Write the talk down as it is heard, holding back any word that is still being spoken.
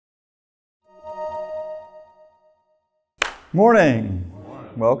Morning.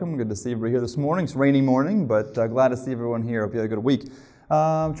 Welcome. Good to see everybody here this morning. It's a rainy morning, but glad to see everyone here. Hope you had a good week.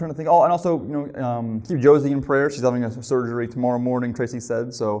 I'm trying to think. Oh, and also, keep Josie in prayer. She's having a surgery tomorrow morning, Tracy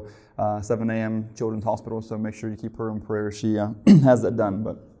said. So 7 a.m. Children's Hospital. So make sure you keep her in prayer. She has that done,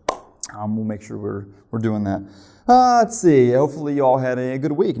 but we'll make sure we're doing that. Let's see. Hopefully you all had a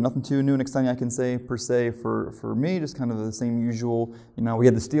good week. Nothing too new and exciting I can say per se for me. Just kind of the same usual. We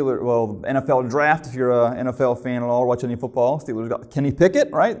had the NFL draft. If you're an NFL fan at all, or watch any football, Steelers got Kenny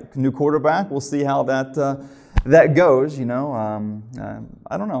Pickett, right? New quarterback. We'll see how that goes. I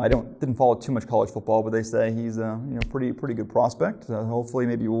don't know. I didn't follow too much college football, but they say he's a pretty good prospect. Hopefully,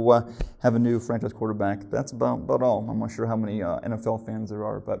 maybe we'll have a new franchise quarterback. That's about all. I'm not sure how many NFL fans there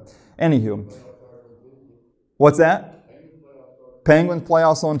are, but anywho. What's that? Penguins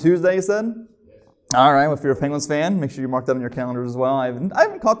playoffs on Tuesday, you said? Yes. All right, well, if you're a Penguins fan, make sure you mark that on your calendars as well. I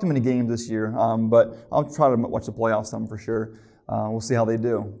haven't caught too many games this year, but I'll try to watch the playoffs some for sure. We'll see how they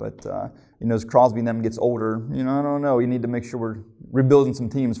do. But, as Crosby and them gets older, I don't know. You need to make sure we're rebuilding some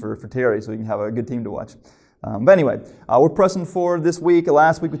teams for Terry so we can have a good team to watch. But anyway, we're pressing forward this week.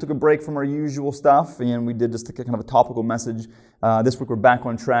 Last week we took a break from our usual stuff, and we did just a kind of a topical message. This week we're back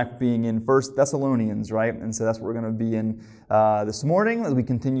on track being in 1 Thessalonians, right? And so that's what we're going to be in this morning as we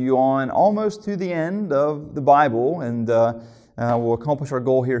continue on almost to the end of the Bible, and we'll accomplish our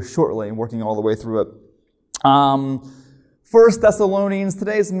goal here shortly, working all the way through it. 1 Thessalonians,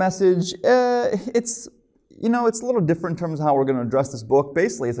 today's message, it's a little different in terms of how we're going to address this book.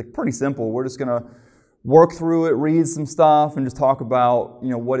 Basically, it's pretty simple. We're just going to work through it, read some stuff, and just talk about,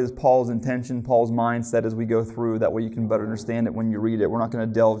 what is Paul's intention, Paul's mindset as we go through. That way you can better understand it when you read it. We're not going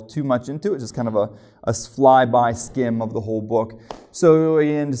to delve too much into it, just kind of a fly-by skim of the whole book. So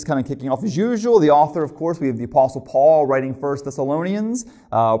again, just kind of kicking off as usual. The author, of course, we have the Apostle Paul writing 1 Thessalonians,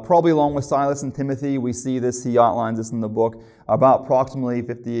 probably along with Silas and Timothy. We see this, he outlines this in the book, about approximately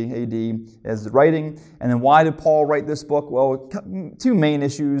 50 AD as writing. And then why did Paul write this book? Well, two main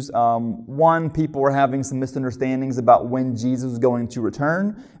issues. One, people were having some misunderstandings about when Jesus was going to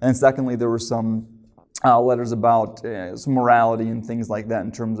return. And secondly, there were some letters about some morality and things like that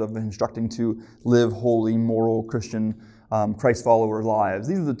in terms of instructing to live holy, moral, Christian, Christ follower lives.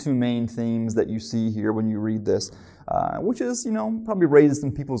 These are the two main themes that you see here when you read this, which is, probably raises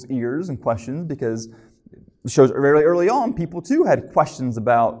some people's ears and questions because it shows very early on people too had questions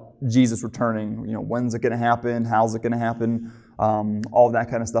about Jesus returning. When's it going to happen? How's it going to happen? All that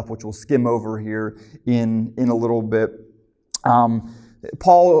kind of stuff, which we'll skim over here in a little bit.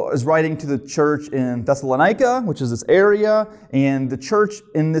 Paul is writing to the church in Thessalonica, which is this area, and the church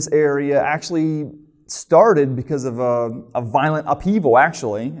in this area actually started because of a violent upheaval,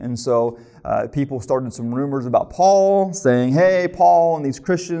 actually. And so people started some rumors about Paul, saying, hey, Paul and these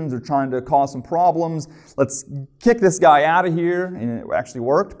Christians are trying to cause some problems. Let's kick this guy out of here. And it actually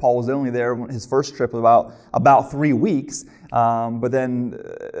worked. Paul was only there his first trip about 3 weeks. But then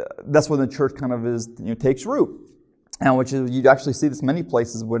that's when the church kind of takes root. And which is, you actually see this many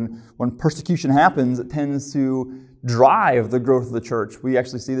places when persecution happens, it tends to drive the growth of the church. We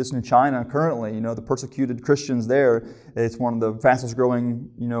actually see this in China currently. The persecuted Christians there, it's one of the fastest growing,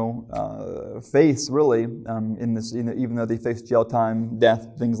 faiths really in this. Even though they face jail time, death,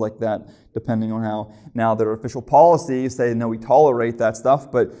 things like that, depending on how now their official policies say no, we tolerate that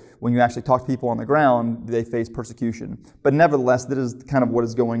stuff. But when you actually talk to people on the ground, they face persecution. But nevertheless, that is kind of what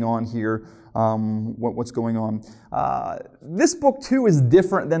is going on here. What's going on. This book, too, is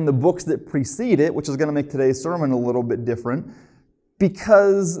different than the books that precede it, which is going to make today's sermon a little bit different,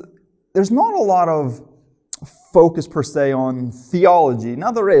 because there's not a lot of focus, per se, on theology.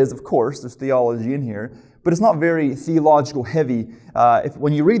 Now, there is, of course, there's theology in here, but it's not very theological heavy.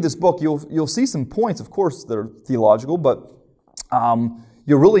 When you read this book, you'll see some points, of course, that are theological, but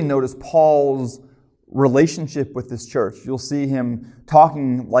you'll really notice Paul's relationship with this church. You'll see him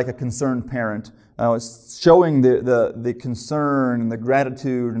talking like a concerned parent, showing the concern and the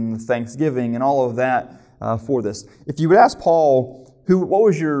gratitude and the thanksgiving and all of that for this. If you would ask Paul, what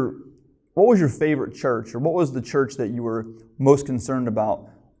was your favorite church, or what was the church that you were most concerned about,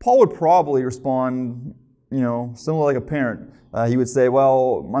 Paul would probably respond, similar like a parent. He would say,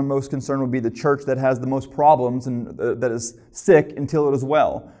 well, my most concern would be the church that has the most problems and that is sick until it is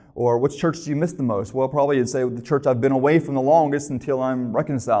well. Or which church do you miss the most? Well, probably you'd say the church I've been away from the longest until I'm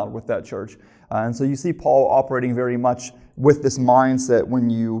reconciled with that church. And so you see Paul operating very much with this mindset when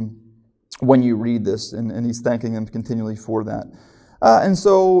you read this, and he's thanking them continually for that. And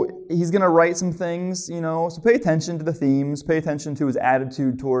so he's going to write some things, so pay attention to the themes, pay attention to his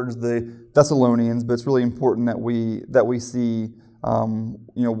attitude towards the Thessalonians, but it's really important that we see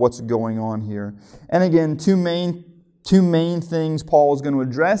what's going on here. And again, two main two main things Paul is going to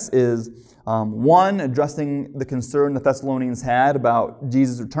address is, one, addressing the concern the Thessalonians had about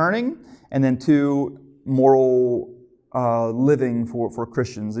Jesus returning, and then two, moral living for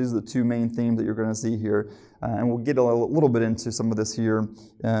Christians. These are the two main themes that you're going to see here. And we'll get a little bit into some of this here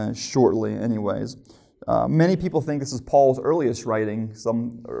shortly anyways. Many people think this is Paul's earliest writing,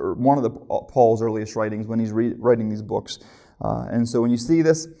 or one of Paul's earliest writings when he's writing these books. And so when you see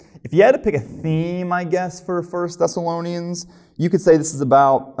this, if you had to pick a theme, I guess, for 1 Thessalonians, you could say this is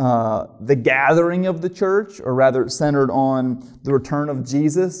about the gathering of the church, or rather it's centered on the return of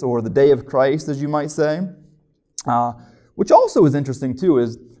Jesus, or the day of Christ, as you might say. Which also is interesting, too,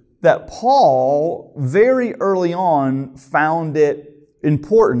 is that Paul, very early on, found it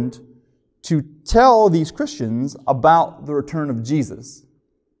important to tell these Christians about the return of Jesus.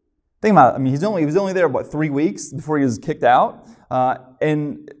 Think about it. I mean, he was only there, 3 weeks before he was kicked out?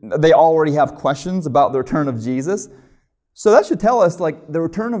 And they already have questions about the return of Jesus. So that should tell us, the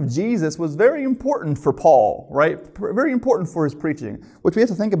return of Jesus was very important for Paul, right? Very important for his preaching, which we have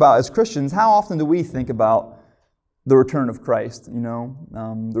to think about as Christians. How often do we think about the return of Christ,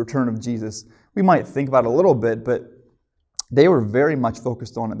 the return of Jesus? We might think about it a little bit, but they were very much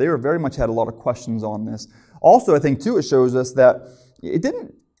focused on it. They were very much had a lot of questions on this. Also, I think, too, it shows us that it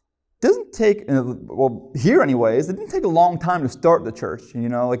doesn't take, well, here anyways, it didn't take a long time to start the church.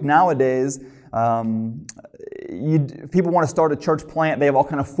 Like nowadays, people want to start a church plant, they have all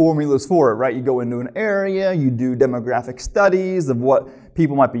kind of formulas for it, right? You go into an area, you do demographic studies of what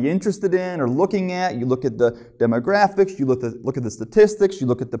people might be interested in or looking at. You look at the demographics, you look at the statistics, you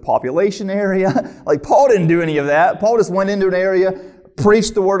look at the population area. Like Paul didn't do any of that. Paul just went into an area,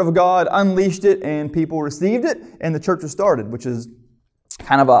 preached the Word of God, unleashed it, and people received it, and the church was started, which is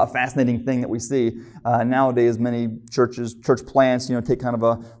kind of a fascinating thing that we see nowadays. Many church plants, take kind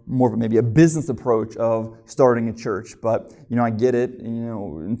of more of maybe a business approach of starting a church. But I get it,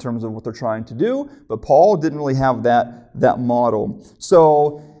 in terms of what they're trying to do. But Paul didn't really have that model.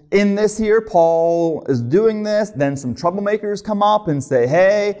 So in this here, Paul is doing this. Then some troublemakers come up and say,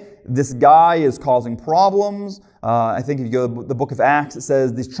 "Hey, this guy is causing problems." I think if you go to the book of Acts, it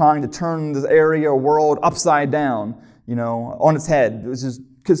says he's trying to turn this area or world upside down. On its head. It was just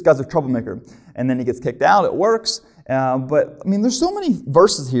because God's a troublemaker. And then he gets kicked out. It works. But, there's so many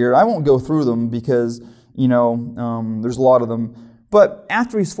verses here. I won't go through them because, there's a lot of them. But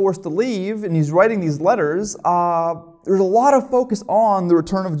after he's forced to leave and he's writing these letters, there's a lot of focus on the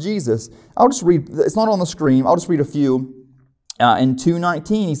return of Jesus. I'll just read. It's not on the screen. I'll just read a few. In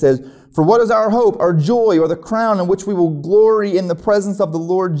 2:19, he says, "For what is our hope, our joy, or the crown in which we will glory in the presence of the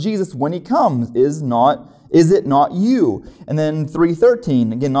Lord Jesus when he comes? Is it not you?" And then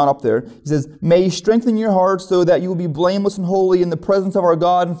 3:13, again, not up there, he says, "May he strengthen your hearts so that you will be blameless and holy in the presence of our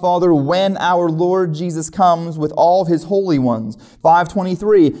God and Father when our Lord Jesus comes with all of his holy ones."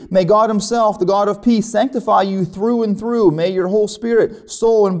 5:23, "May God himself, the God of peace, sanctify you through and through. May your whole spirit,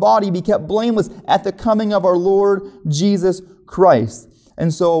 soul, and body be kept blameless at the coming of our Lord Jesus Christ."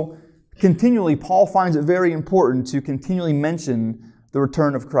 And so, continually, Paul finds it very important to continually mention the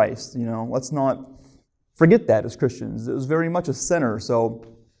return of Christ. Let's not forget that as Christians. It was very much a center. So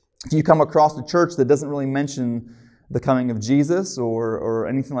if you come across a church that doesn't really mention the coming of Jesus or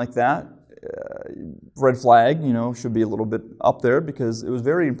anything like that, red flag, should be a little bit up there, because it was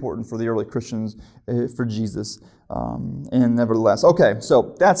very important for the early Christians for Jesus. And nevertheless, okay,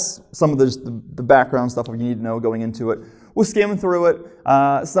 so that's some of the background stuff you need to know going into it. We'll skim through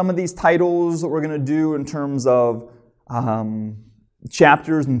it. Some of these titles that we're going to do in terms of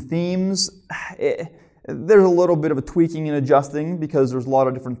chapters and themes, there's a little bit of a tweaking and adjusting because there's a lot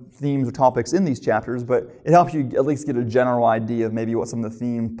of different themes or topics in these chapters, but it helps you at least get a general idea of maybe what some of the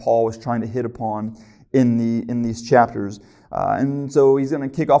themes Paul was trying to hit upon in these chapters. And so he's going to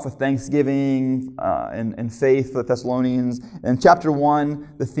kick off with thanksgiving and faith for the Thessalonians. In chapter 1,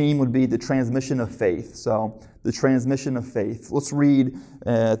 the theme would be the transmission of faith. So the transmission of faith. Let's read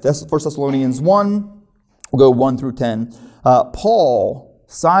 1 Thessalonians 1. We'll go 1 through 10. Paul,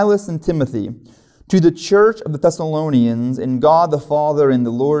 Silas, and Timothy, to the church of the Thessalonians, in God the Father and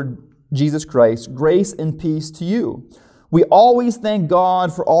the Lord Jesus Christ, grace and peace to you. We always thank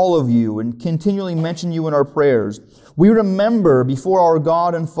God for all of you and continually mention you in our prayers. We remember before our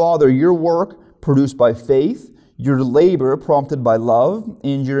God and Father your work produced by faith, your labor prompted by love,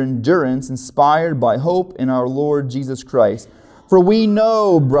 and your endurance inspired by hope in our Lord Jesus Christ. For we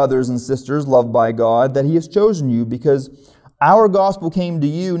know, brothers and sisters loved by God, that He has chosen you because our gospel came to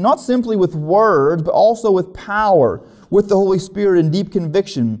you not simply with words, but also with power, with the Holy Spirit and deep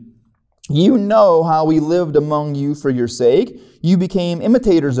conviction. You know how we lived among you for your sake. You became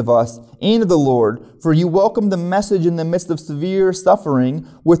imitators of us and of the Lord, for you welcomed the message in the midst of severe suffering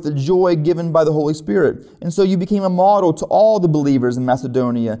with the joy given by the Holy Spirit. And so you became a model to all the believers in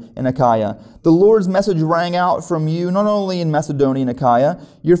Macedonia and Achaia. The Lord's message rang out from you not only in Macedonia and Achaia.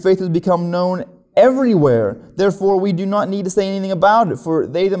 Your faith has become known everywhere. Therefore, we do not need to say anything about it, for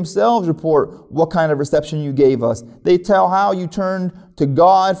they themselves report what kind of reception you gave us. They tell how you turned to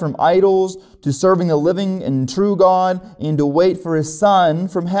God from idols, to serving the living and true God, and to wait for His Son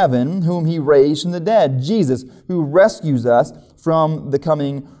from heaven, whom He raised from the dead, Jesus, who rescues us from the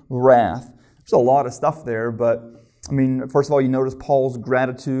coming wrath. There's a lot of stuff there, but I mean, first of all, you notice Paul's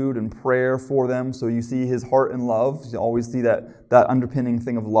gratitude and prayer for them, so you see his heart and love. You always see that underpinning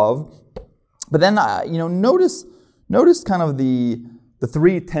thing of love. But then, notice kind of the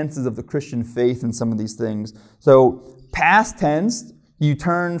three tenses of the Christian faith in some of these things. So, past tense, you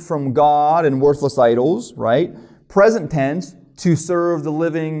turn from God and worthless idols, right? Present tense, to serve the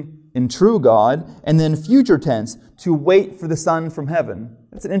living and true God. And then future tense, to wait for the Son from heaven.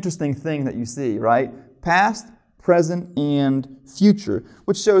 That's an interesting thing that you see, right? Past, present, and future.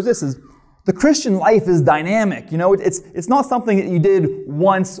 Which shows this is the Christian life is dynamic. It's not something that you did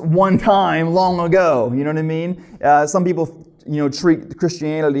once, one time, long ago. You know what I mean? Some people, treat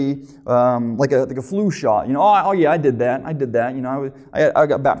Christianity like a flu shot. Oh yeah, I did that. I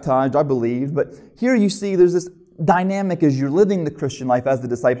got baptized. I believed. But here you see there's this dynamic as you're living the Christian life as the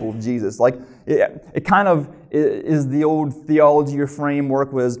disciple of Jesus. Like it kind of is the old theology or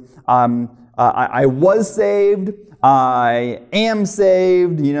framework was I was saved. I am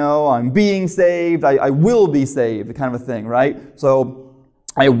saved, I'm being saved, I will be saved, kind of a thing, right? So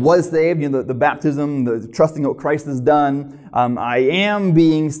I was saved, the baptism, the trusting what Christ has done. I am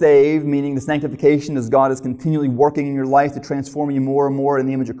being saved, meaning the sanctification as God is continually working in your life to transform you more and more in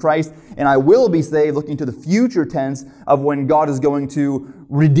the image of Christ. And I will be saved, looking to the future tense of when God is going to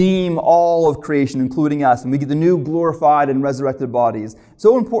redeem all of creation, including us, and we get the new glorified and resurrected bodies.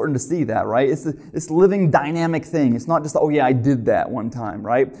 So important to see that, right? It's this living dynamic thing. It's not just, oh yeah, I did that one time,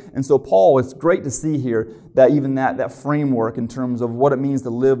 right? And so Paul, it's great to see here that even that framework in terms of what it means to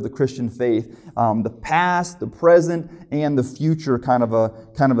live the Christian faith, the past, the present, and the future kind of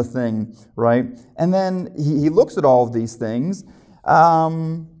a thing, right? And then he looks at all of these things,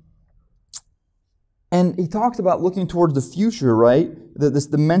 and he talks about looking towards the future, right? This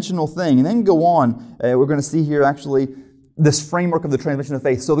dimensional thing. And then go on. We're going to see here actually this framework of the transmission of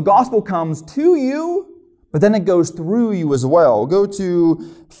faith. So the gospel comes to you, but then it goes through you as well. Go to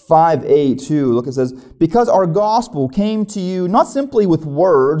 5:8 too. Look, it says, because our gospel came to you not simply with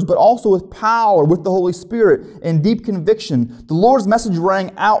words, but also with power, with the Holy Spirit, and deep conviction. The Lord's message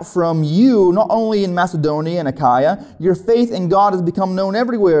rang out from you, not only in Macedonia and Achaia. Your faith in God has become known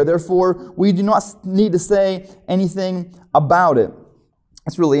everywhere. Therefore, we do not need to say anything about it.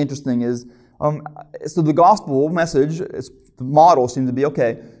 What's really interesting is, so the gospel message, the model seems to be,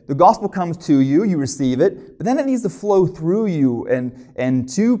 okay, the gospel comes to you, you receive it, but then it needs to flow through you and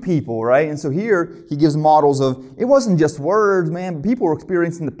to people, right? And so here he gives models of, it wasn't just words, man, but people were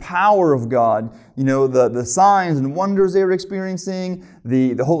experiencing the power of God. The signs and wonders they were experiencing,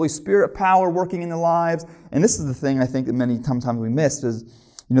 the Holy Spirit power working in their lives. And this is the thing I think that many times we miss is,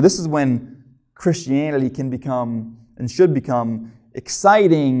 this is when Christianity can become and should become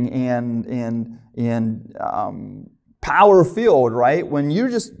exciting and power-filled, right? When you're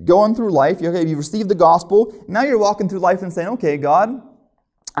just going through life, you've received the gospel, now you're walking through life and saying, okay, God,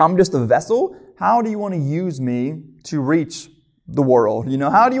 I'm just a vessel. How do you want to use me to reach the world?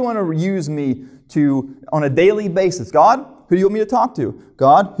 How do you want to use me on a daily basis? God, who do you want me to talk to?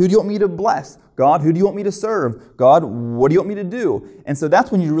 God, who do you want me to bless? God, who do you want me to serve? God, what do you want me to do? And so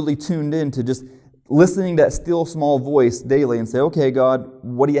that's when you're really tuned in to just listening to that still small voice daily and say, okay, God,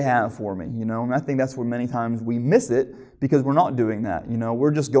 what do you have for me? And I think that's where many times we miss it because we're not doing that.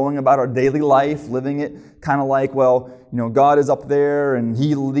 We're just going about our daily life, living it kind of like, well, God is up there and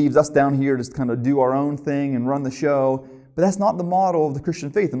He leaves us down here to just kind of do our own thing and run the show. But that's not the model of the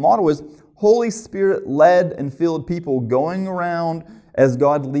Christian faith. The model is Holy Spirit led and filled people going around as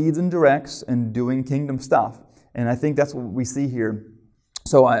God leads and directs and doing kingdom stuff. And I think that's what we see here.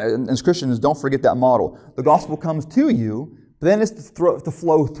 So as Christians, don't forget that model. The gospel comes to you, but then it's to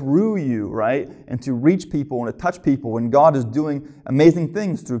flow through you, right? And to reach people and to touch people. And God is doing amazing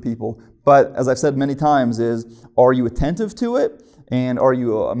things through people. But as I've said many times is, are you attentive to it? And are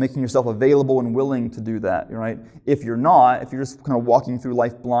you making yourself available and willing to do that, right? If you're not, if you're just kind of walking through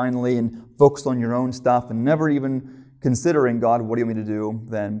life blindly and focused on your own stuff and never even considering, God, what do you want me to do?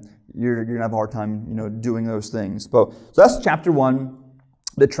 Then you're going to have a hard time, doing those things. So that's chapter 1.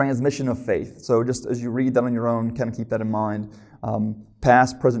 the transmission of faith. So just as you read that on your own, kind of keep that in mind.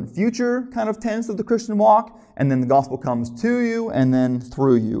 Past, present, future kind of tense of the Christian walk, and then the gospel comes to you and then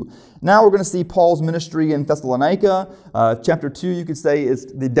through you. Now we're going to see Paul's ministry in Thessalonica. Chapter 2, you could say, is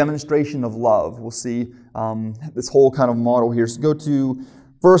the demonstration of love. We'll see this whole kind of model here. So go to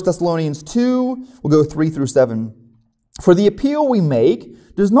 1 Thessalonians 2, we'll go 3 through 7. For the appeal we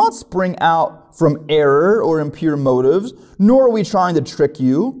make does not spring out from error or impure motives, nor are we trying to trick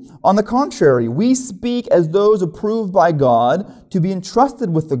you. On the contrary, we speak as those approved by God to be entrusted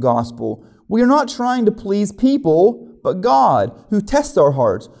with the gospel. We are not trying to please people, but God, who tests our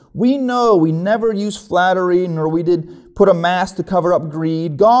hearts. We know we never use flattery, nor we did put a mask to cover up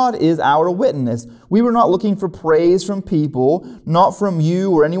greed. God is our witness. We were not looking for praise from people, not from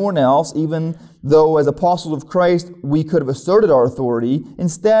you or anyone else, even though as apostles of Christ we could have asserted our authority.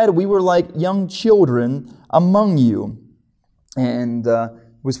 Instead, we were like young children among you. And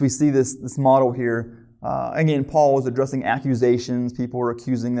we see this model here. Again, Paul is addressing accusations. People are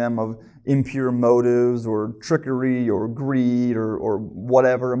accusing them of impure motives or trickery or greed or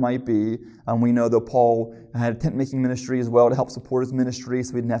whatever it might be. We know that Paul had a tent-making ministry as well to help support his ministry,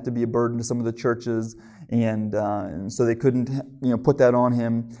 so he didn't have to be a burden to some of the churches, and so they couldn't put that on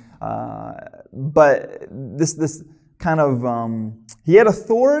him. But this kind of, he had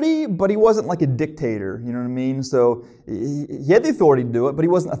authority, but he wasn't like a dictator, you know what I mean? So he had the authority to do it, but he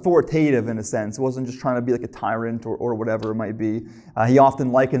wasn't authoritative in a sense. He wasn't just trying to be like a tyrant or whatever it might be. He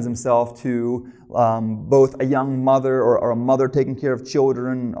often likens himself to both a young mother or a mother taking care of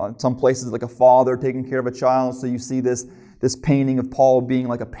children, some places like a father taking care of a child. So you see this painting of Paul being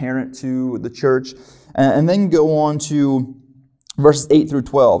like a parent to the church. And then go on to verses 8 through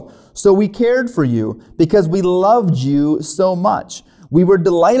 12. So we cared for you because we loved you so much. We were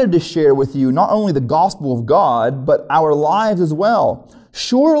delighted to share with you not only the gospel of God, but our lives as well.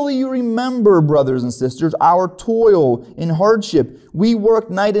 Surely you remember, brothers and sisters, our toil in hardship. We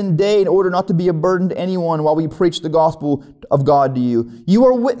worked night and day in order not to be a burden to anyone while we preached the gospel of God to you. You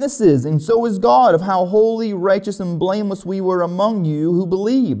are witnesses, and so is God, of how holy, righteous, and blameless we were among you who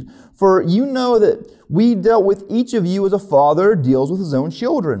believed. For you know that we dealt with each of you as a father deals with his own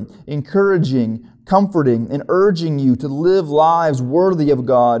children, encouraging, comforting, and urging you to live lives worthy of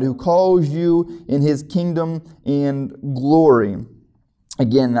God, who calls you in his kingdom and glory.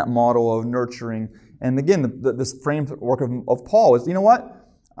 Again, that model of nurturing. And again, this framework of Paul is, you know what?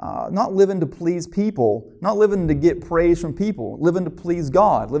 Not living to please people, not living to get praise from people, living to please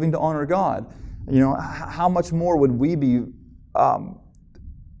God, living to honor God. How much more would we be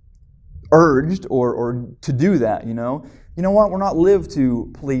urged or to do that, You know what? We're not lived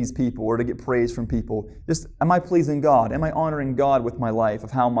to please people or to get praise from people. Just, am I pleasing God? Am I honoring God with my life,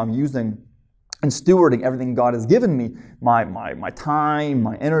 of how I'm using and stewarding everything God has given me, my time,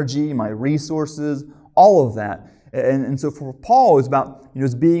 my energy, my resources, all of that. And so for Paul, it's about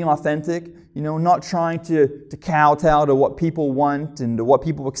just being authentic, not trying to kowtow to what people want and to what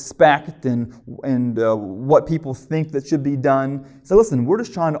people expect and what people think that should be done. So listen, we're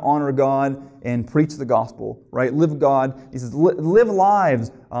just trying to honor God and preach the gospel, right? Live God. He says, live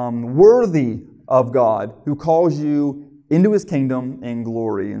lives worthy of God, who calls you into his kingdom and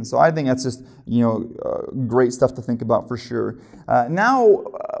glory. And so I think that's just, great stuff to think about for sure. Now,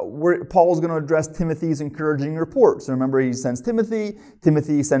 Paul's going to address Timothy's encouraging report. So remember, he sends Timothy.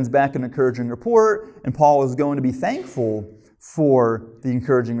 Timothy sends back an encouraging report, and Paul is going to be thankful for the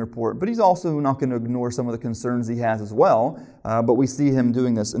encouraging report. But he's also not going to ignore some of the concerns he has as well. But we see him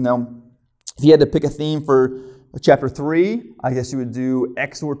doing this. And now, if you had to pick a theme for chapter 3, I guess you would do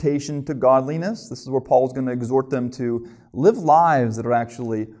exhortation to godliness. This is where Paul's going to exhort them to live lives that are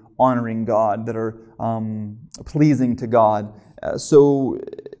actually honoring God, that are pleasing to God. So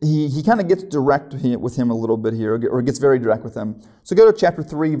he kind of gets direct with him a little bit here, or gets very direct with him. So go to chapter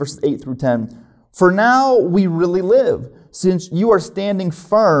 3, verses 8 through 10. For now we really live, since you are standing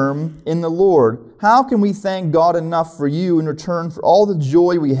firm in the Lord. How can we thank God enough for you in return for all the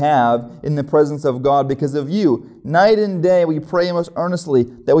joy we have in the presence of God because of you? Night and day we pray most earnestly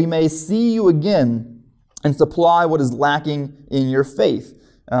that we may see you again and supply what is lacking in your faith.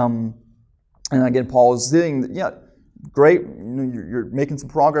 And again, Paul is saying, great, you're making some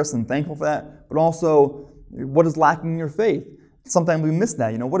progress and thankful for that, but also what is lacking in your faith? Sometimes we miss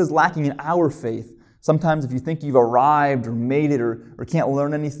that. What is lacking in our faith? Sometimes if you think you've arrived or made it or can't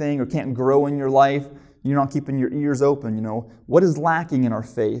learn anything or can't grow in your life, you're not keeping your ears open. What is lacking in our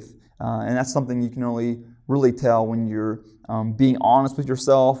faith? And that's something you can only really tell when you're being honest with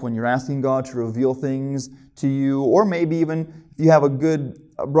yourself, when you're asking God to reveal things to you, or maybe even if you have a good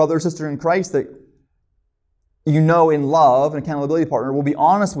brother or sister in Christ that in love, an accountability partner will be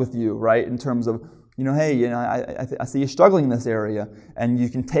honest with you, right? In terms of, hey, I see you struggling in this area. And you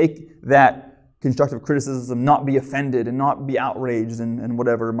can take that constructive criticism, not be offended and not be outraged and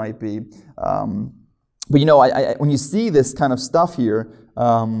whatever it might be. But when you see this kind of stuff here,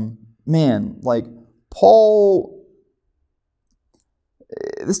 like Paul,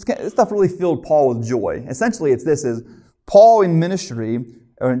 this stuff really filled Paul with joy. Essentially, is Paul in ministry,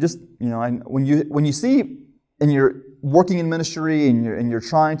 or just when you see and you're working in ministry and you're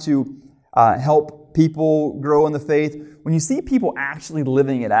trying to help people grow in the faith, when you see people actually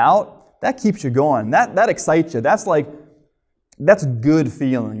living it out, that keeps you going. That excites you. That's good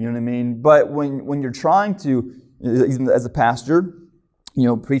feeling, you know what I mean? But when you're trying to, even as a pastor,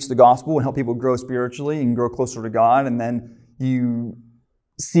 preach the gospel and help people grow spiritually and grow closer to God, and then you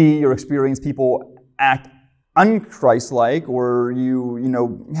see or experience people act unchristlike, or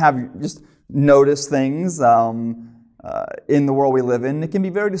have just noticed things in the world we live in, it can be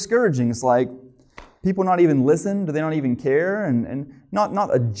very discouraging. It's like people not even listen, do they not even care? And not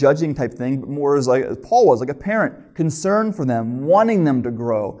a judging type thing, but more as Paul was, like a parent, concerned for them, wanting them to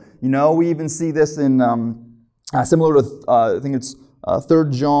grow. We even see this in, similar to, I think it's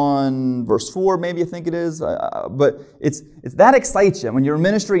 3 John verse 4, maybe I think it is. But it's that excites you. When you're in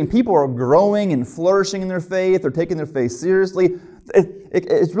ministry and people are growing and flourishing in their faith, or taking their faith seriously,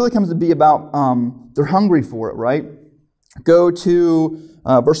 it really comes to be about, they're hungry for it, right? Go to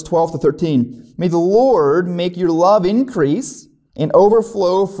verse 12 to 13. May the Lord make your love increase and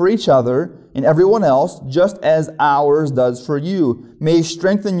overflow for each other and everyone else, just as ours does for you. May He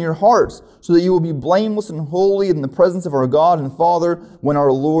strengthen your hearts, so that you will be blameless and holy in the presence of our God and Father when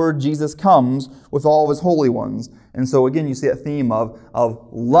our Lord Jesus comes with all of His holy ones. And so again, you see that theme of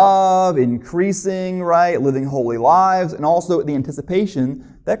love increasing, right? Living holy lives, and also the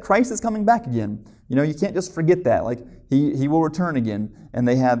anticipation that Christ is coming back again. You can't just forget that. Like, He will return again. And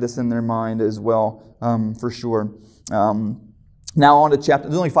they had this in their mind as well, for sure. Now on to chapter.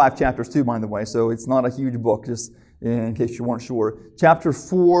 There's only 5 chapters too, by the way, so it's not a huge book, just in case you weren't sure. Chapter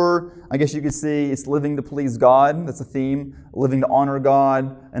 4, I guess you could see it's living to please God. That's a theme. Living to honor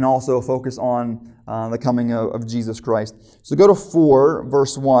God, and also a focus on the coming of Jesus Christ. So go to 4,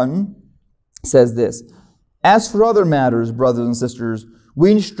 verse 1. It says this: As for other matters, brothers and sisters,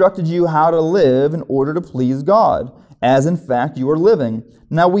 we instructed you how to live in order to please God, as in fact you are living.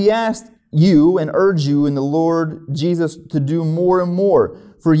 Now we asked you and urge you in the Lord Jesus to do more and more.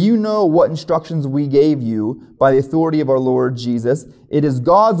 For you know what instructions we gave you by the authority of our Lord Jesus. It is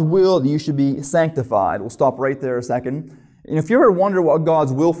God's will that you should be sanctified. We'll stop right there a second. And if you ever wonder what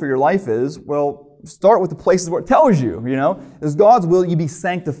God's will for your life is, well, start with the places where it tells you, It's God's will that you be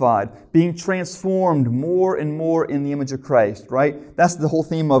sanctified, being transformed more and more in the image of Christ, right? That's the whole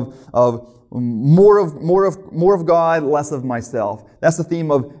theme of more of God, less of myself. That's the theme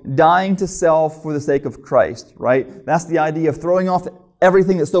of dying to self for the sake of Christ, right? That's the idea of throwing off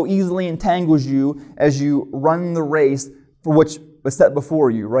everything that so easily entangles you as you run the race for which was set before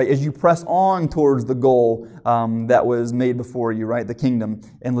you, right? As you press on towards the goal that was made before you, right? The kingdom,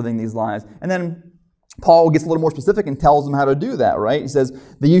 and living these lives. And then Paul gets a little more specific and tells them how to do that, right? He says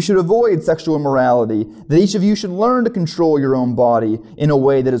that you should avoid sexual immorality, that each of you should learn to control your own body in a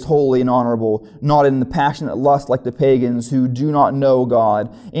way that is holy and honorable, not in the passionate lust like the pagans who do not know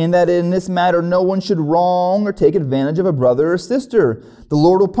God, and that in this matter no one should wrong or take advantage of a brother or sister. The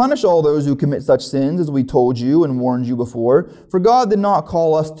Lord will punish all those who commit such sins, as we told you and warned you before. For God did not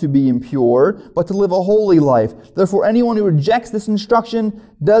call us to be impure, but to live a holy life. Therefore, anyone who rejects this instruction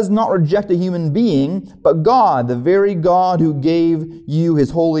does not reject a human being, but God, the very God who gave you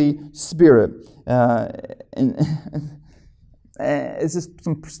His Holy Spirit. It's just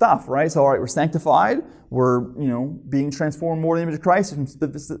some stuff, right? So, all right, we're sanctified. We're, being transformed more in the image of Christ.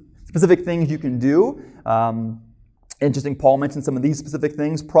 There's some specific things you can do. Interesting, Paul mentioned some of these specific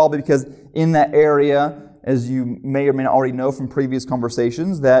things, probably because in that area, as you may or may not already know from previous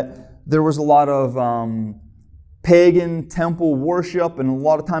conversations, that there was a lot of pagan temple worship, and a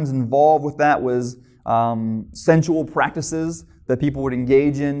lot of times involved with that was sensual practices that people would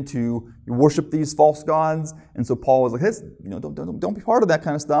engage in to worship these false gods. And so Paul was like, hey, don't be part of that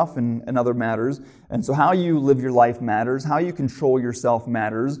kind of stuff and other matters. And so how you live your life matters, how you control yourself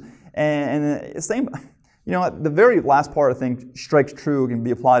matters. And the same, the very last part I think strikes true, can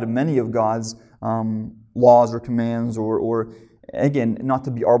be applied to many of God's laws or commands, or again, not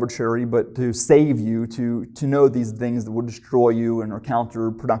to be arbitrary, but to save you, to know these things that will destroy you and are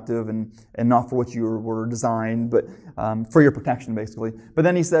counterproductive and not for what you were designed, but for your protection, basically. But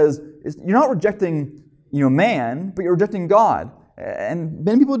then he says, you're not rejecting man, but you're rejecting God. And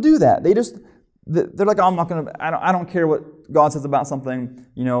many people do that. they're like, oh, I don't care what God says about something.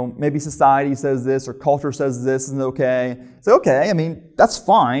 Maybe society says this or culture says this isn't okay. It's like, okay, I mean, that's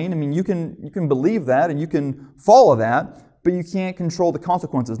fine. I mean, you can believe that and you can follow that, but you can't control the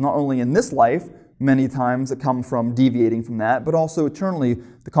consequences, not only in this life, many times that come from deviating from that, but also eternally,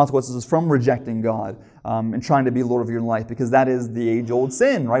 the consequences from rejecting God and trying to be Lord of your life, because that is the age-old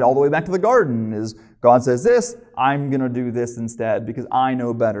sin, right? All the way back to the garden is God says this, I'm going to do this instead because I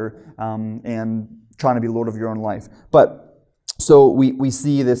know better, and trying to be Lord of your own life. But so we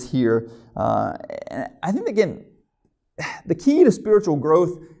see this here. And I think, again, the key to spiritual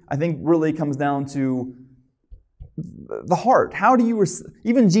growth, I think, really comes down to the heart. How do you,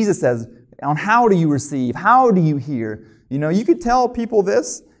 even Jesus says, on how do you receive? How do you hear? You could tell people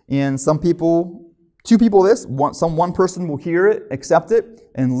this, and two people this. One person will hear it, accept it,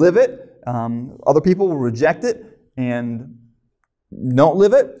 and live it. Other people will reject it and don't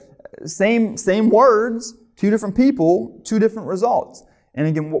live it. Same words, two different people, two different results. And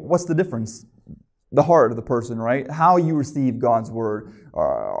again, what's the difference? The heart of the person, right? How you receive God's word.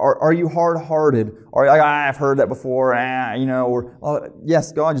 Are you hard-hearted? Or I've heard that before, or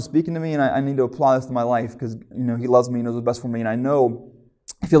yes, God, you're speaking to me, and I need to apply this to my life because He loves me, He knows what's best for me, and I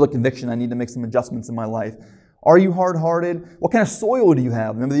feel the conviction. I need to make some adjustments in my life. Are you hard-hearted? What kind of soil do you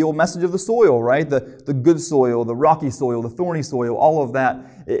have? Remember the old message of the soil, right? The good soil, the rocky soil, the thorny soil, all of that.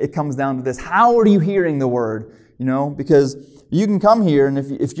 It comes down to this. How are you hearing the word? Because you can come here, and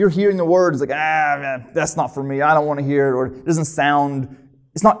if you're hearing the word, it's like, man, that's not for me. I don't want to hear it, or it doesn't sound.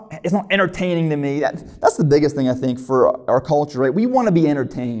 It's not entertaining to me. That's the biggest thing, I think, for our culture, right? We want to be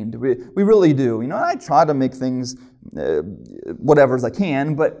entertained. We really do. I try to make things whatever as I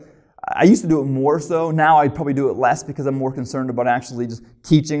can, but I used to do it more so. Now I'd probably do it less because I'm more concerned about actually just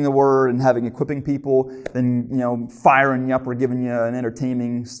teaching the word and equipping people than firing you up or giving you an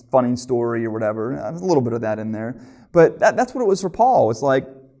entertaining, funny story or whatever. There's a little bit of that in there. But that's what it was for Paul. It's like,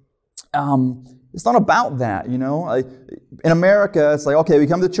 it's not about that, In America, it's like, okay, we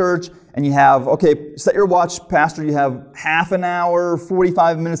come to church and you have, okay, set your watch, pastor, you have half an hour,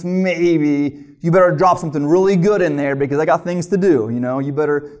 45 minutes, maybe. You better drop something really good in there because I got things to do, You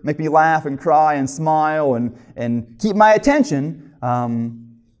better make me laugh and cry and smile and keep my attention.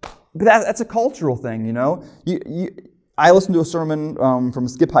 But that's a cultural thing, I listened to a sermon from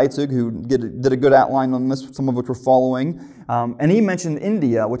Skip Heitzig, who did a good outline on this, some of which we're following. And he mentioned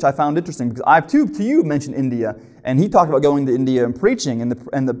India, which I found interesting because I've to you mentioned India, and he talked about going to India and preaching,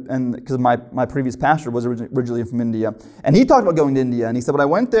 and because my previous pastor was originally from India, and he talked about going to India, and he said, when I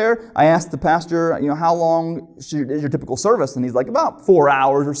went there, I asked the pastor, how long is your typical service, and he's like, about 4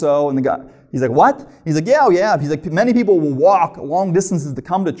 hours or so, and the guy. He's like, what? He's like, yeah. He's like, many people will walk long distances to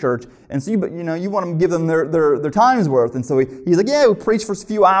come to church, and so you want to give them their time's worth. And so he's like, yeah, we'll preach for a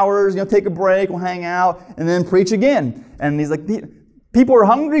few hours, take a break, we'll hang out, and then preach again. And he's like, people are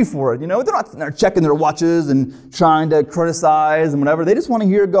hungry for it. They're checking their watches and trying to criticize and whatever. They just want to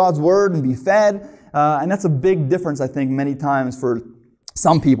hear God's word and be fed. And that's a big difference, I think, many times for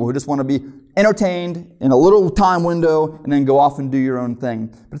some people who just want to be entertained in a little time window and then go off and do your own thing.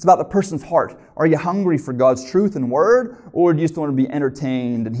 But it's about the person's heart. Are you hungry for God's truth and word, or do you just want to be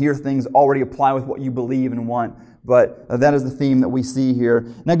entertained and hear things already apply with what you believe and want? But that is the theme that we see here.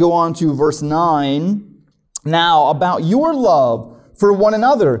 Now go on to verse 9. Now, about your love for one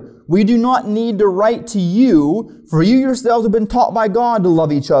another, we do not need to write to you, for you yourselves have been taught by God to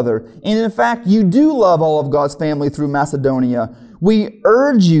love each other. And in fact, you do love all of God's family through Macedonia. We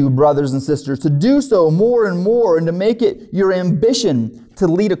urge you, brothers and sisters, to do so more and more and to make it your ambition to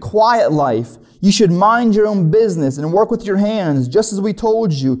lead a quiet life. You should mind your own business and work with your hands, just as we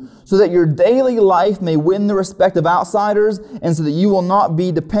told you, so that your daily life may win the respect of outsiders and so that you will not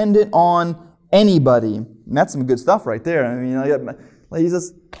be dependent on anybody. And that's some good stuff right there. I mean, he's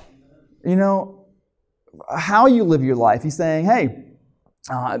just, how you live your life. He's saying, hey,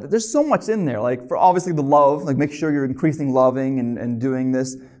 there's so much in there, like for obviously the love, like make sure you're increasing loving and doing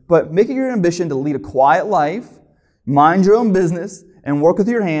this, but make it your ambition to lead a quiet life, mind your own business, and work with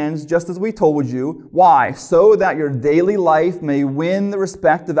your hands, just as we told you. Why? So that your daily life may win the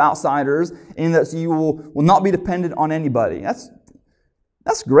respect of outsiders, and that you will not be dependent on anybody.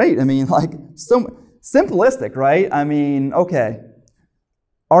 That's great. I mean, like, so simplistic, right? I mean, okay.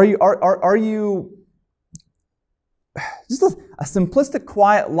 Are you just a simplistic,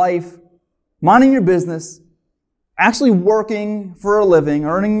 quiet life, minding your business, actually working for a living,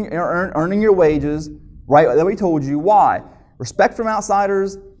 earning your wages, right? That we told you. Why? Respect from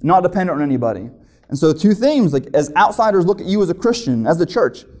outsiders, not dependent on anybody. And so 2 themes, like as outsiders look at you as a Christian, as the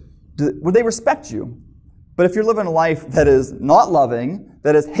church, would they respect you? But if you're living a life that is not loving,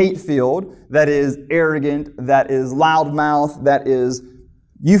 that is hate-filled, that is arrogant, that is loudmouth, that is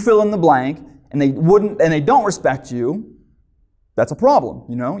you fill in the blank, and they don't respect you, that's a problem,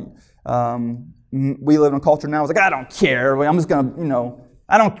 you know. We live in a culture now. It's like, I don't care. I'm just going to,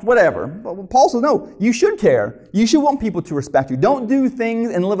 whatever. But Paul says, no, you should care. You should want people to respect you. Don't do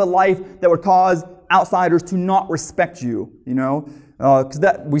things and live a life that would cause outsiders to not respect you, you know. Because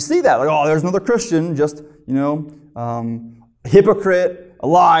we see that, like, oh, there's another Christian, just, a hypocrite, a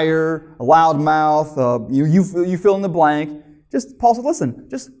liar, a loudmouth, you fill in the blank. Paul said, listen,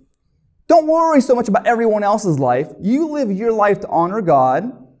 just don't worry so much about everyone else's life. You live your life to honor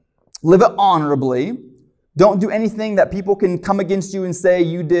God. Live it honorably. Don't do anything that people can come against you and say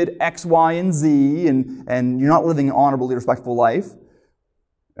you did X, Y, and Z, and you're not living an honorably respectful life.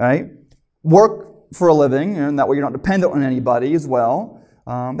 Right? Work for a living, and that way you're not dependent on anybody as well.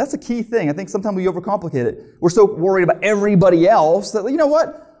 That's a key thing. I think sometimes we overcomplicate it. We're so worried about everybody else that, you know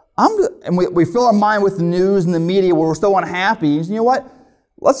what? And we fill our mind with the news and the media where we're so unhappy. You know what?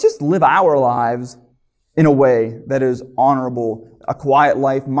 Let's just live our lives in a way that is honorable, a quiet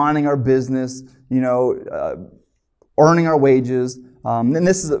life, minding our business, earning our wages. And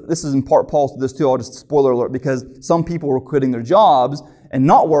this is in part Paul's to this too. I'll just spoiler alert, because some people were quitting their jobs and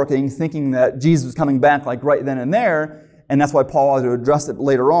not working, thinking that Jesus was coming back like right then and there. And that's why Paul had to address it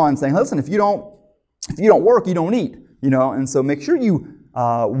later on, saying, listen, if you don't work, you don't eat. And so make sure you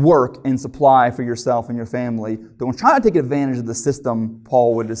work and supply for yourself and your family. Don't try to take advantage of the system,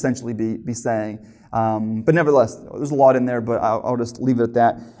 Paul would essentially be saying. But nevertheless, there's a lot in there, but I'll just leave it at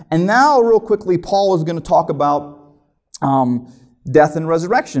that. And now, real quickly, Paul is going to talk about death and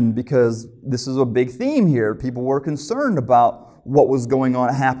resurrection, because this is a big theme here. People were concerned about what was going on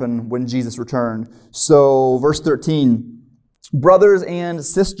to happen when Jesus returned. So, verse 13, brothers and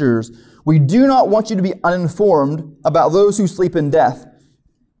sisters, we do not want you to be uninformed about those who sleep in death,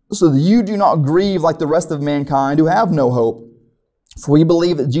 so that you do not grieve like the rest of mankind who have no hope. For we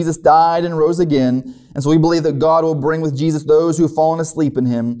believe that Jesus died and rose again, and so we believe that God will bring with Jesus those who have fallen asleep in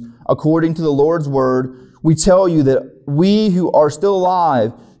Him. According to the Lord's word, we tell you that we who are still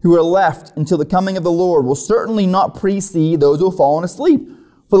alive, who are left until the coming of the Lord, will certainly not precede those who have fallen asleep.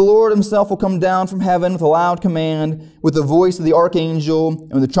 For the Lord Himself will come down from heaven with a loud command, with the voice of the archangel,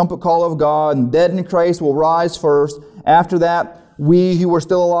 and with the trumpet call of God, and the dead in Christ will rise first. After that, we who are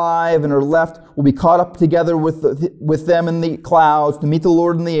still alive and are left will be caught up together with them in the clouds to meet the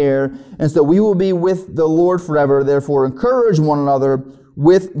Lord in the air, and so we will be with the Lord forever. Therefore, encourage one another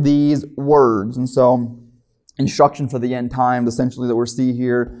with these words. And so, instruction for the end times, essentially, that we'll see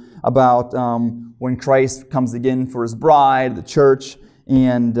here about when Christ comes again for His bride, the church,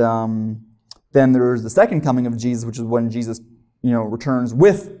 and then there's the second coming of Jesus, which is when Jesus, returns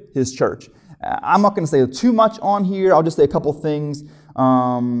with His church. I'm not going to say too much on here. I'll just say a couple things.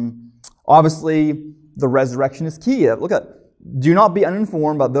 Obviously, the resurrection is key. Look at, do not be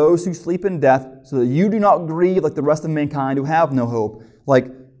uninformed about those who sleep in death, so that you do not grieve like the rest of mankind who have no hope. Like,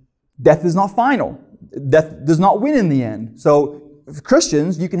 death is not final. Death does not win in the end. So, for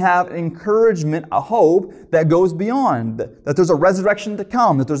Christians, you can have an encouragement, a hope that goes beyond, that there's a resurrection to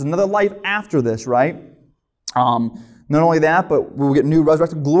come, that there's another life after this, right? Not only that, but we will get new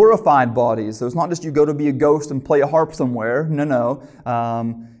resurrected, glorified bodies. So it's not just you go to be a ghost and play a harp somewhere. No.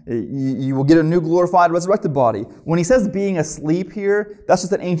 You will get a new glorified, resurrected body. When he says being asleep here, that's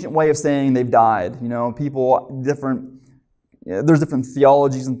just an ancient way of saying they've died. There's different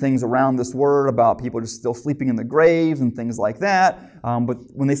theologies and things around this word about people just still sleeping in the graves and things like that. But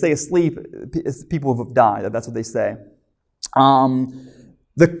when they say asleep, it's people who have died. That's what they say.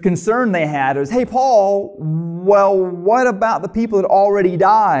 The concern they had was, hey, Paul, well, what about the people that already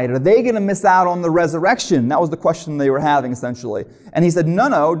died? Are they going to miss out on the resurrection? That was the question they were having, essentially. And he said,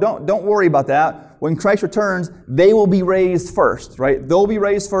 no, don't worry about that. When Christ returns, they will be raised first, right? They'll be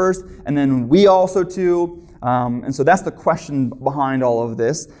raised first, and then we also too. And so that's the question behind all of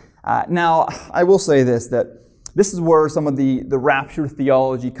this. Now, I will say this, that this is where some of the rapture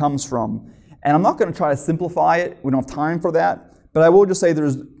theology comes from. And I'm not going to try to simplify it. We don't have time for that. But I will just say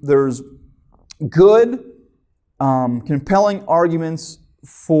there's good, compelling arguments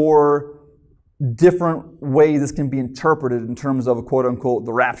for different ways this can be interpreted in terms of, quote-unquote,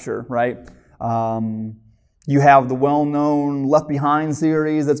 the rapture, right? You have the well-known Left Behind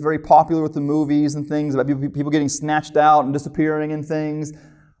series that's very popular with the movies and things, about people getting snatched out and disappearing and things.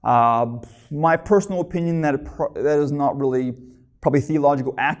 My personal opinion that is not really probably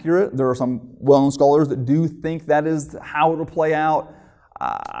theologically accurate. There are some well-known scholars that do think that is how it will play out.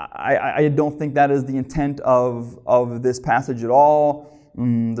 I don't think that is the intent of this passage at all.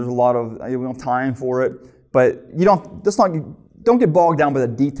 There's a lot of, we don't have time for it. But don't get bogged down by the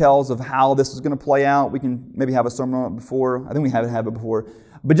details of how this is going to play out. We can maybe have a sermon on it before. I think we haven't had it before.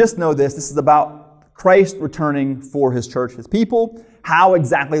 But just know this is about Christ returning for His church, His people. How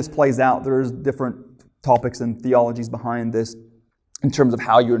exactly this plays out, there's different topics and theologies behind this in terms of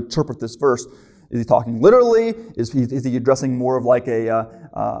how you interpret this verse. Is he talking literally? Is he addressing more of like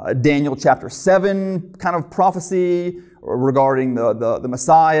a Daniel chapter 7 kind of prophecy regarding the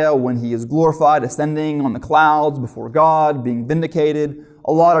Messiah when He is glorified, ascending on the clouds before God, being vindicated?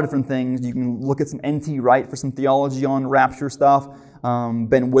 A lot of different things. You can look at some N.T. Wright for some theology on rapture stuff.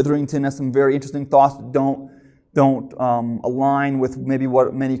 Ben Witherington has some very interesting thoughts that don't align with maybe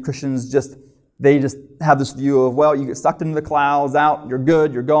what many Christians they just have this view of, well, you get sucked into the clouds, out, you're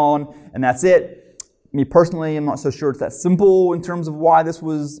good, you're gone, and that's it. Me personally, I'm not so sure it's that simple in terms of why this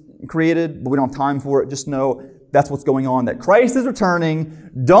was created, but we don't have time for it. Just know that's what's going on, that Christ is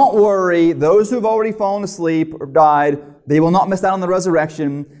returning. Don't worry. Those who have already fallen asleep or died, they will not miss out on the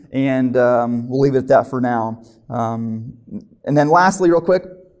resurrection, and we'll leave it at that for now. And then lastly, real quick,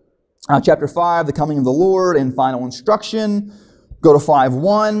 chapter 5, the coming of the Lord and final instruction. Go to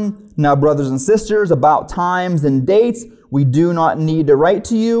 5:1. Now, brothers and sisters, about times and dates, we do not need to write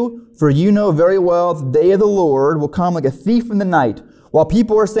to you, for you know very well the day of the Lord will come like a thief in the night. While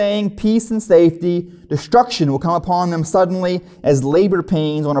people are saying peace and safety, destruction will come upon them suddenly as labor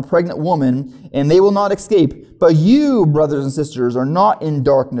pains on a pregnant woman, and they will not escape. But you, brothers and sisters, are not in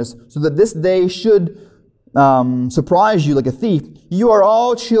darkness, so that this day should surprise you like a thief. You are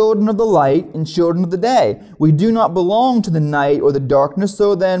all children of the light and children of the day. We do not belong to the night or the darkness,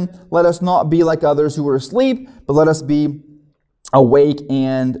 so then let us not be like others who are asleep, but let us be awake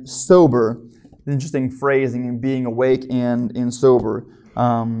and sober. Interesting phrasing, being awake and sober.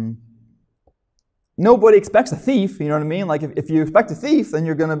 Nobody expects a thief, you know what I mean? Like if you expect a thief, then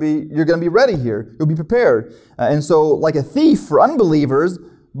you're gonna be ready here. You'll be prepared. And so like a thief for unbelievers,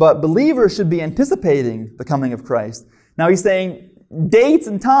 but believers should be anticipating the coming of Christ. Now he's saying dates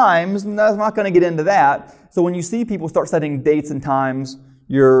and times, and I'm not going to get into that. So when you see people start setting dates and times,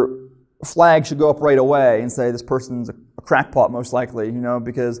 your flag should go up right away and say this person's a crackpot most likely,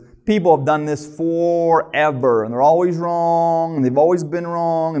 because people have done this forever and they're always wrong and they've always been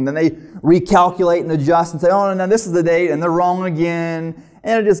wrong, and then they recalculate and adjust and say, oh, no, this is the date, and they're wrong again.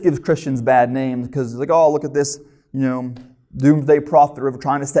 And it just gives Christians bad names because it's like, oh, look at this, doomsday prophet of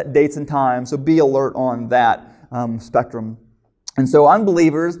trying to set dates and times. So be alert on that spectrum. And so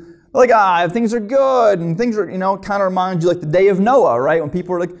unbelievers, like, things are good, and things are, kind of remind you like the day of Noah, right? When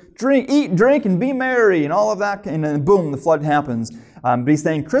people are like, eat, drink, and be merry, and all of that, and then boom, the flood happens. But he's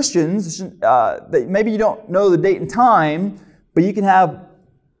saying Christians, maybe you don't know the date and time, but you can have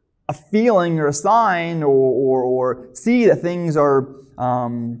a feeling or a sign or see that things are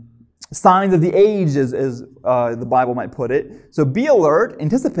signs of the age, as the Bible might put it. So be alert,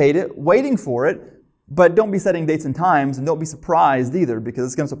 anticipate it, waiting for it, but don't be setting dates and times, and don't be surprised either, because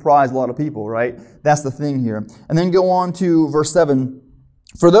it's going to surprise a lot of people, right? That's the thing here. And then go on to verse 7.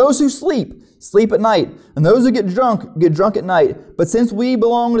 For those who sleep at night, and those who get drunk at night. But since we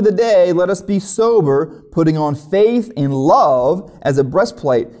belong to the day, let us be sober, putting on faith and love as a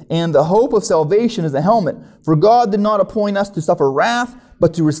breastplate, and the hope of salvation as a helmet. For God did not appoint us to suffer wrath,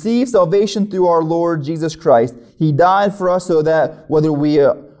 but to receive salvation through our Lord Jesus Christ. He died for us so that whether we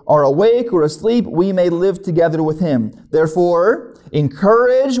are awake or asleep, we may live together with Him. Therefore,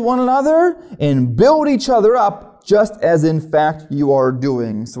 encourage one another and build each other up, just as in fact you are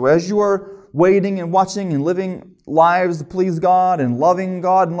doing. So as you are waiting and watching and living lives to please God and loving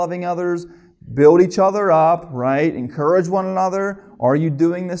others, build each other up, right? Encourage one another. Are you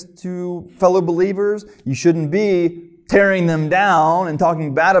doing this to fellow believers? You shouldn't be tearing them down and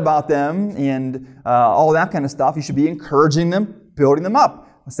talking bad about them and all that kind of stuff. You should be encouraging them, building them up.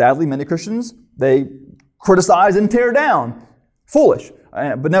 Sadly, many Christians, they criticize and tear down. Foolish.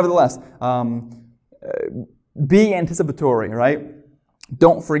 But nevertheless, be anticipatory, right?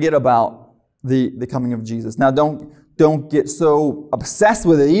 Don't forget about the coming of Jesus. Now, don't get so obsessed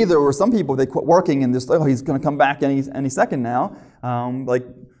with it either, or some people, they quit working and just, oh, he's going to come back any second now.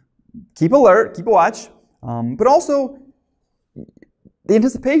 Keep alert, keep a watch. But also, the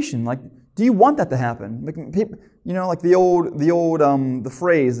anticipation, like, do you want that to happen? Like the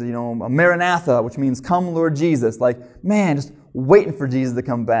phrase, Maranatha, which means come Lord Jesus. Like, man, just waiting for Jesus to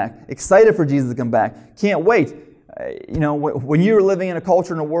come back. Excited for Jesus to come back. Can't wait. When you're living in a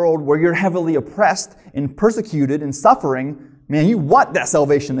culture in a world where you're heavily oppressed and persecuted and suffering, man, you want that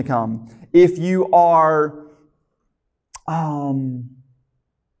salvation to come. If you are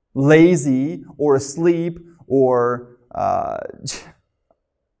lazy or asleep or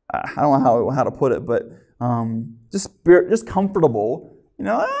I don't know how to put it, but just comfortable,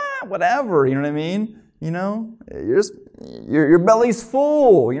 whatever, you know what I mean? Your belly's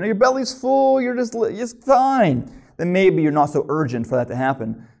full, your belly's full, you're just fine. Then maybe you're not so urgent for that to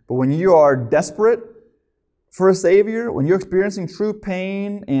happen. But when you are desperate for a Savior, when you're experiencing true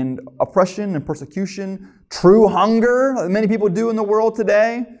pain and oppression and persecution, true hunger, that many people do in the world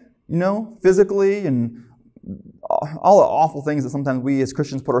today, physically, and all the awful things that sometimes we as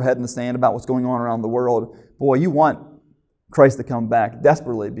Christians put our head in the sand about what's going on around the world. Boy, you want Christ to come back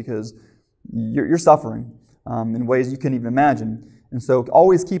desperately because you're suffering in ways you couldn't even imagine. And so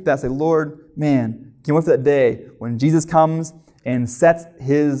always keep that. Say, Lord, man, can't wait for that day when Jesus comes and sets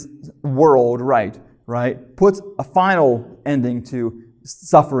His world right? Puts a final ending to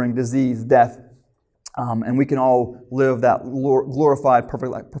suffering, disease, death. And we can all live that glorified,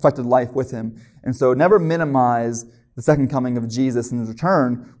 perfected life with Him. And so never minimize the second coming of Jesus and His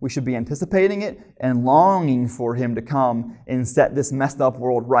return. We should be anticipating it and longing for Him to come and set this messed up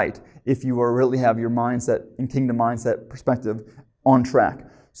world right if you really have your mindset and kingdom mindset perspective on track.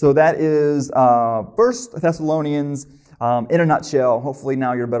 So that is 1 Thessalonians in a nutshell. Hopefully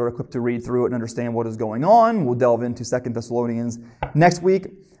now you're better equipped to read through it and understand what is going on. We'll delve into 2 Thessalonians next week.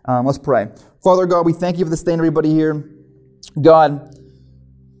 Let's pray. Father God, we thank You for this day and everybody here. God,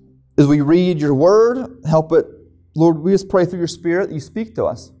 as we read Your Word, help it. Lord, we just pray through Your Spirit that You speak to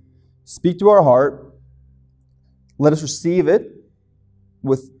us. Speak to our heart. Let us receive it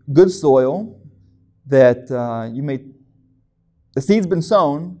with good soil, that the seed's been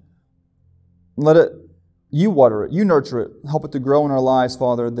sown. Let it, You water it, You nurture it. Help it to grow in our lives,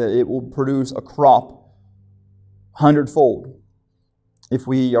 Father, that it will produce a crop 100-fold if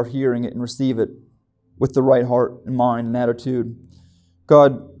we are hearing it and receive it with the right heart and mind and attitude.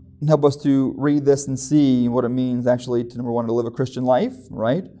 God, help us to read this and see what it means actually to, number one, to live a Christian life,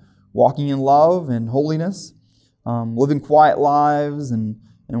 right? Walking in love and holiness, living quiet lives and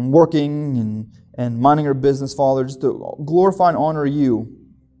working and minding our business, Father, just to glorify and honor You.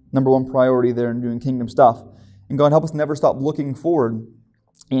 Number one priority there in doing kingdom stuff. And God, help us never stop looking forward,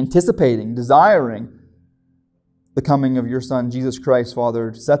 anticipating, desiring the coming of Your Son, Jesus Christ,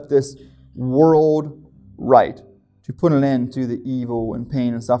 Father, to set this world right, to put an end to the evil and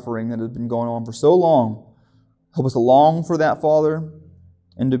pain and suffering that has been going on for so long. Help us to long for that, Father,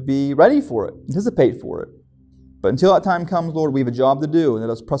 and to be ready for it, anticipate for it. But until that time comes, Lord, we have a job to do, and let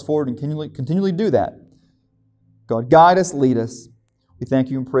us press forward and continually do that. God, guide us, lead us. We thank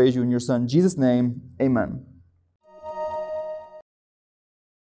You and praise You in Your Son, Jesus' name. Amen.